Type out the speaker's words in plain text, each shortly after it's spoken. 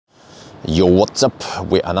Yo, what's up?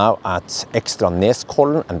 We are now at Extra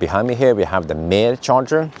Neskollen, and behind me here we have the Mer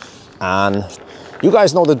charger. And you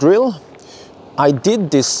guys know the drill. I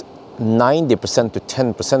did this 90% to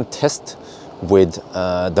 10% test with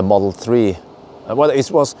the Model 3. Well,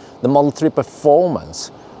 it was the Model 3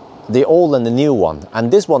 Performance, the old and the new one.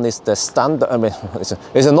 And this one is the standard, I mean,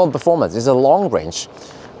 it's a non-performance, it's a long range.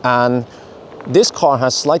 And this car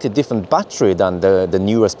has slightly different battery than the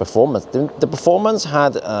newest Performance. The Performance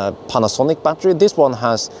had a Panasonic battery. This one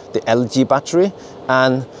has the LG battery.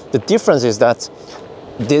 And the difference is that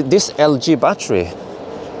this LG battery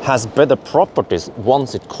has better properties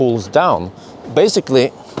once it cools down.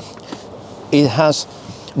 Basically, it has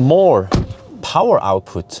more power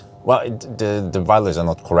output. Well, the values are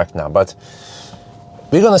not correct now, but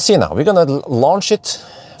we're gonna see now. We're gonna launch it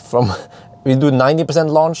from, we do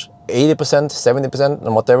 90% launch, 80%, 70%,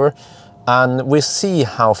 and whatever, and we see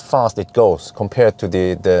how fast it goes compared to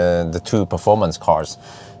the two Performance cars.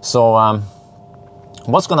 So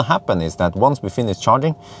what's going to happen is that once we finish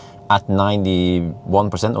charging at 91%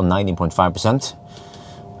 or 19.5%,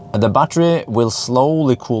 the battery will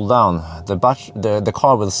slowly cool down. The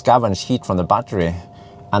car will scavenge heat from the battery,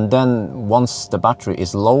 and then once the battery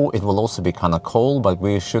is low, it will also be kind of cold, but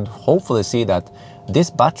we should hopefully see that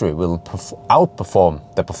this battery will outperform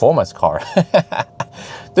the Performance car.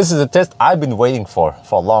 This is a test I've been waiting for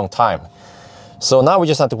a long time. So now we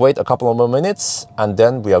just have to wait a couple of more minutes and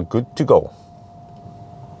then we are good to go.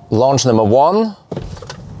 Launch number 1.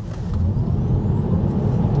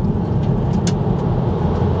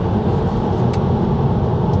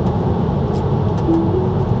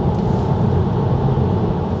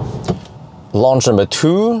 Launch number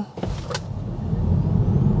 2.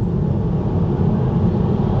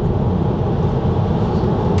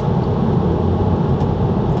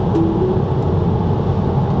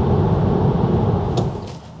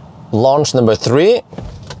 Launch number 3.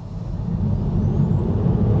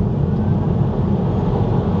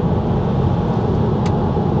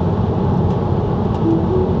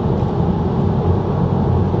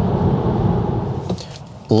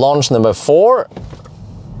 Launch number 4.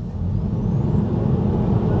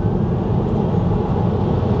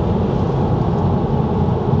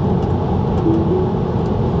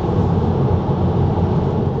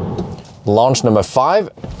 Launch number 5.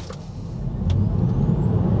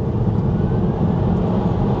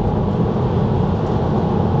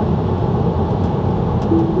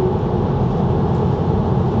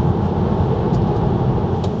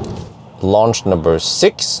 Launch number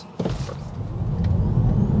 6.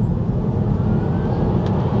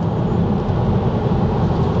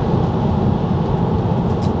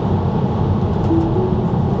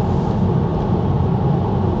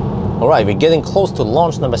 Alright, we're getting close to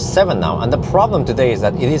launch number 7 now, and the problem today is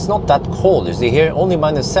that it is not that cold. You see here, only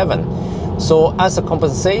 -7. So as a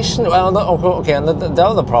compensation, well, okay, and the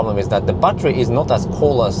other problem is that the battery is not as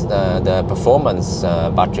cold as the Performance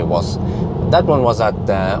battery was. That one was at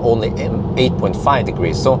only 8.5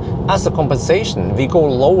 degrees. So as a compensation, we go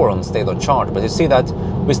lower on state of charge, but you see that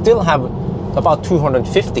we still have about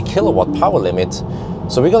 250 kilowatt power limit.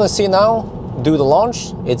 So we're gonna see now, do the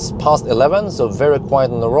launch. It's past 11, so very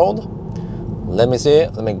quiet on the road. Let me see,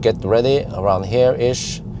 let me get ready around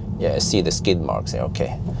here-ish. Yeah, I see the skid marks here,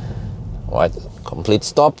 okay. All right, complete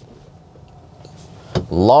stop.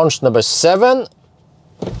 Launch number 7.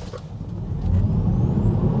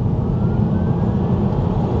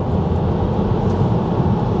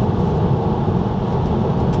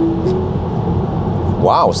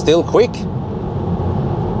 Wow, still quick.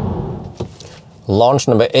 Launch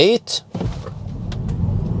number 8.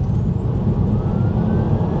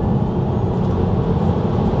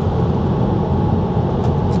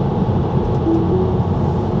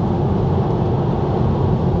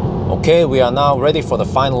 Okay, we are now ready for the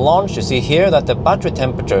final launch. You see here that the battery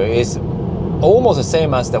temperature is almost the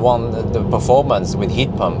same as the Performance with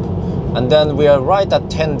heat pump. And then we are right at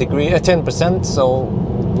 10%, so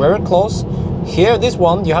very close. Here, this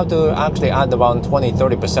one, you have to actually add around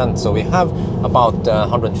 20-30%. So we have about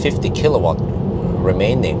 150 kilowatt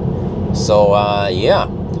remaining. So yeah,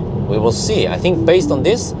 we will see. I think based on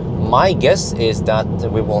this, my guess is that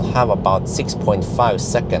we will have about 6.5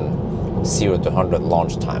 second 0 to 100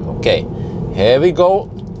 launch time. Okay, here we go.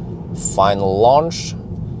 Final launch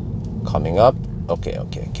coming up. Okay.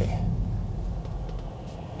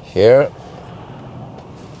 Here.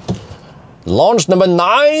 Launch number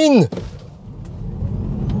 9.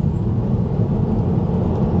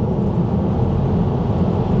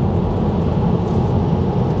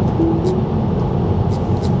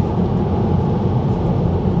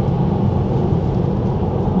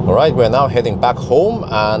 All right, we're now heading back home,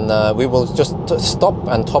 and we will just stop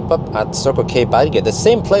and top up at Circle K Berge, the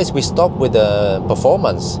same place we stopped with the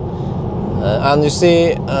performance. And you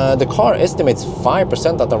see, the car estimates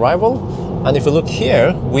 5% at arrival, and if you look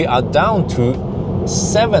here, we are down to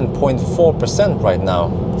 7.4% right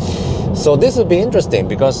now. So this will be interesting,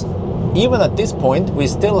 because even at this point, we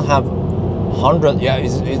still have it's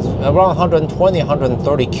around 120,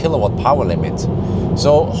 130 kilowatt power limit.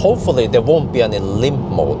 So hopefully there won't be any limp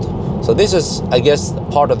mode. So this is, I guess,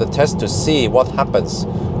 part of the test to see what happens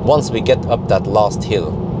once we get up that last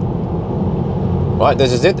hill. Right,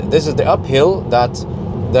 this is it. This is the uphill that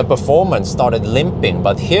the performance started limping,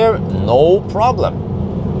 but here, no problem.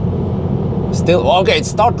 Still, okay, it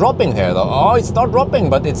started dropping here though. Oh, it started dropping,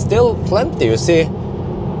 but it's still plenty. You see,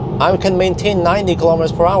 I can maintain 90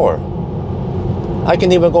 kilometers per hour. I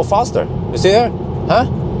can even go faster. You see here? Huh?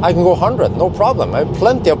 I can go 100, no problem. I have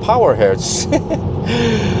plenty of power here.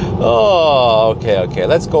 Oh, okay.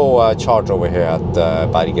 Let's go charge over here at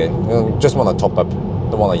Berge. Just want to top up.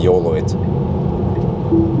 Don't want to YOLO it.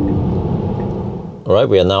 All right,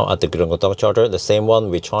 we are now at the Untitled charger, the same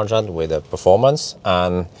one we charged at with the performance,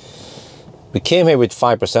 and we came here with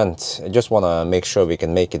 5%. I just want to make sure we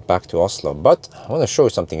can make it back to Oslo, but I want to show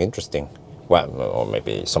you something interesting. Well, or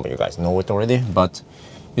maybe some of you guys know it already, but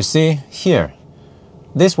you see here,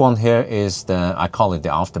 this one here is the, I call it the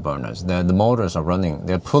Afterburners. The motors are running,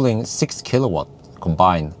 they're pulling 6 kilowatt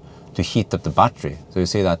combined to heat up the battery. So you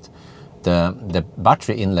see that the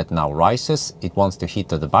battery inlet now rises, it wants to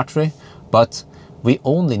heat up the battery, but we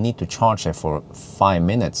only need to charge it for 5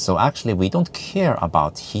 minutes. So actually we don't care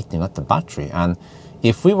about heating up the battery. And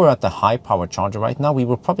if we were at the high power charger right now, we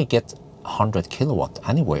would probably get 100 kilowatt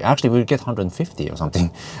anyway. Actually, we would get 150 or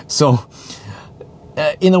something. So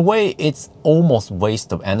in a way, it's almost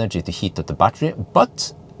waste of energy to heat up the battery.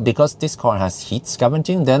 But because this car has heat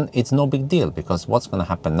scavenging, then it's no big deal, because what's going to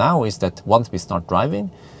happen now is that once we start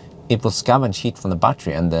driving, it will scavenge heat from the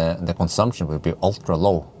battery, and the consumption will be ultra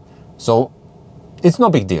low. So it's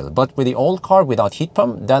no big deal. But with the old car without heat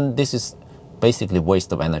pump, then this is basically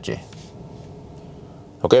waste of energy.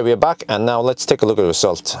 Okay, we are back, and now let's take a look at the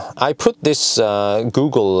result. I put this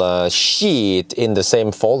Google sheet in the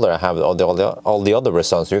same folder I have all the other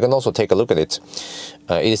results. You can also take a look at it.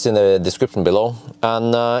 It is in the description below.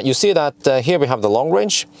 And you see that here we have the long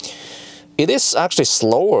range. It is actually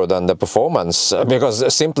slower than the performance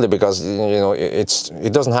simply because you know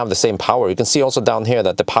it doesn't have the same power. You can see also down here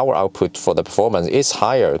that the power output for the performance is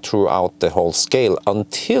higher throughout the whole scale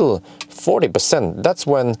until 40%. That's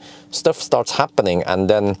when stuff starts happening, and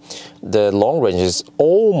then the long range is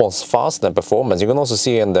almost faster than performance. You can also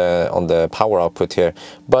see on the power output here.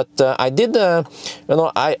 But I did,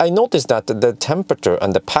 I noticed that the temperature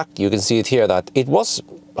and the pack, you can see it here, that it was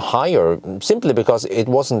higher simply because it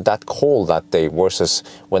wasn't that cold that day versus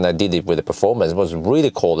when I did it with the performance. It was really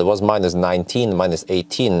cold. It was -19,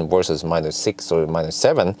 -18 versus -6 or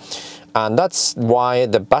 -7. And that's why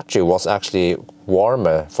the battery was actually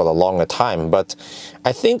warmer for a longer time. But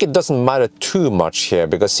I think it doesn't matter too much here,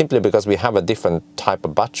 because simply because we have a different type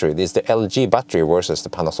of battery. This is the LG battery versus the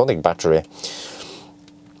Panasonic battery.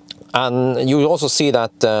 And you also see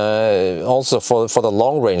that also for the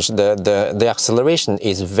long range, the acceleration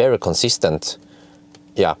is very consistent.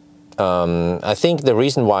 Yeah. I think the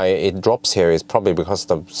reason why it drops here is probably because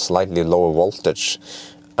of slightly lower voltage.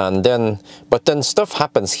 But then stuff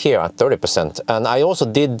happens here at 30%, and I also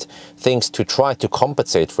did things to try to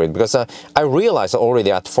compensate for it, because I realized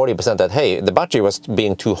already at 40% that hey, the battery was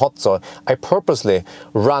being too hot, so I purposely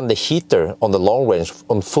ran the heater on the long range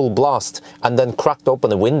on full blast and then cracked open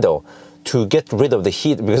the window to get rid of the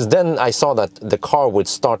heat, because then I saw that the car would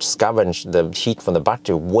start scavenge the heat from the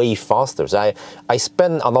battery way faster. So I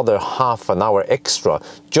spent another half an hour extra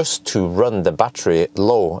just to run the battery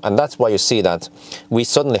low, and that's why you see that we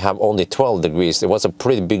suddenly have only 12 degrees. It was a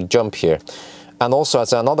pretty big jump here. And also,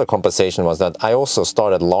 as another compensation was that I also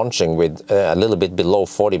started launching with a little bit below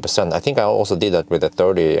 40%. I think I also did that with the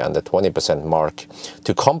 30 and the 20% mark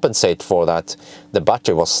to compensate for that. The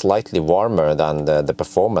battery was slightly warmer than the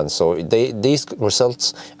performance. So these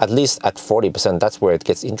results, at least at 40%, that's where it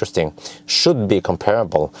gets interesting, should be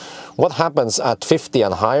comparable. What happens at 50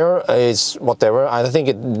 and higher is whatever. I don't think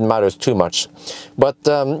it matters too much. But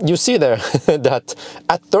you see there that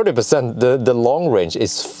at 30%, the long range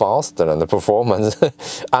is faster than the performance.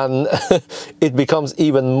 And it becomes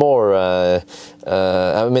even more,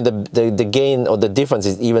 I mean, the gain or the difference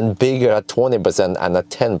is even bigger at 20% and at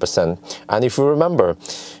 10%. And if you remember,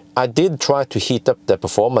 I did try to heat up the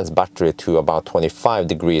performance battery to about 25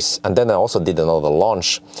 degrees, and then I also did another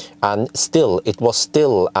launch, and still, it was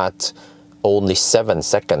still at only 7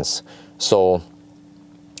 seconds. So,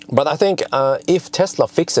 but I think if Tesla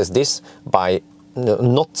fixes this by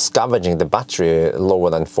not scavenging the battery lower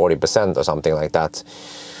than 40% or something like that,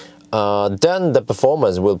 then the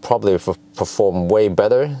performance will probably perform way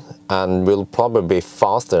better and will probably be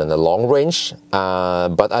faster in the long range.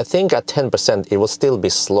 But I think at 10% it will still be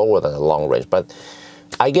slower than the long range. But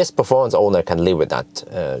I guess performance owner can live with that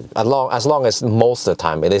as long as most of the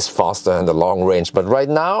time it is faster in the long range. But right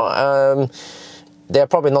now they're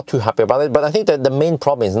probably not too happy about it. But I think that the main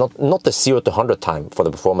problem is not the 0 to 100 time for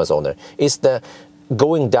the performance owner. It's the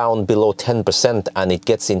going down below 10% and it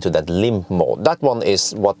gets into that limp mode. That one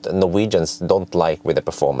is what Norwegians don't like with the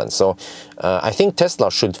performance. So I think Tesla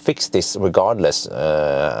should fix this regardless.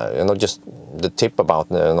 You know, just the tip about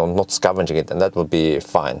not scavenging it, and that will be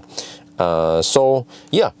fine. So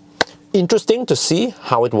yeah, interesting to see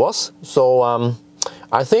how it was. So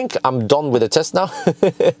I think I'm done with the test now.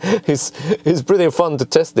 It's pretty fun to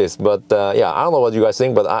test this, but yeah, I don't know what you guys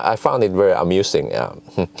think, but I found it very amusing. Yeah.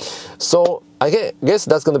 So I guess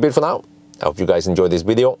that's gonna be it for now. I hope you guys enjoyed this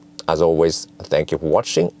video. As always, thank you for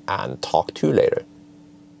watching and talk to you later.